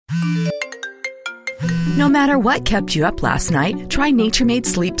No matter what kept you up last night, try Nature Made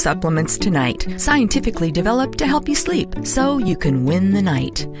Sleep Supplements tonight. Scientifically developed to help you sleep so you can win the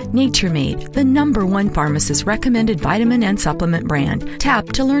night. Nature Made, the #1 pharmacist recommended vitamin and supplement brand. Tap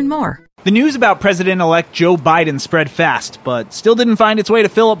to learn more. The news about President-elect Joe Biden spread fast, but still didn't find its way to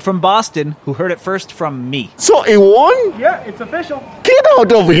Philip from Boston, who heard it first from me. So he won? Yeah, it's official. Get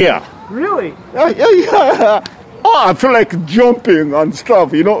out of here. Really? Yeah. Oh, I feel like jumping and stuff,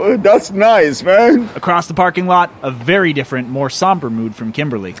 that's nice, man. Across the parking lot, a very different, more somber mood from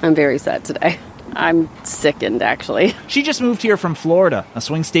Kimberly. I'm very sad today. I'm sickened, actually. She just moved here from Florida, a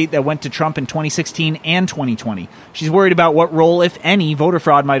swing state that went to Trump in 2016 and 2020. She's worried about what role, if any, voter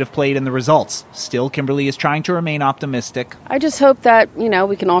fraud might have played in the results. Still, Kimberly is trying to remain optimistic. I just hope that,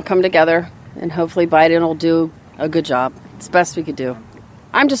 we can all come together, and hopefully Biden will do a good job. It's the best we could do.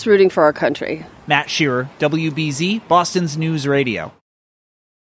 I'm just rooting for our country. Matt Shearer, WBZ, Boston's News Radio.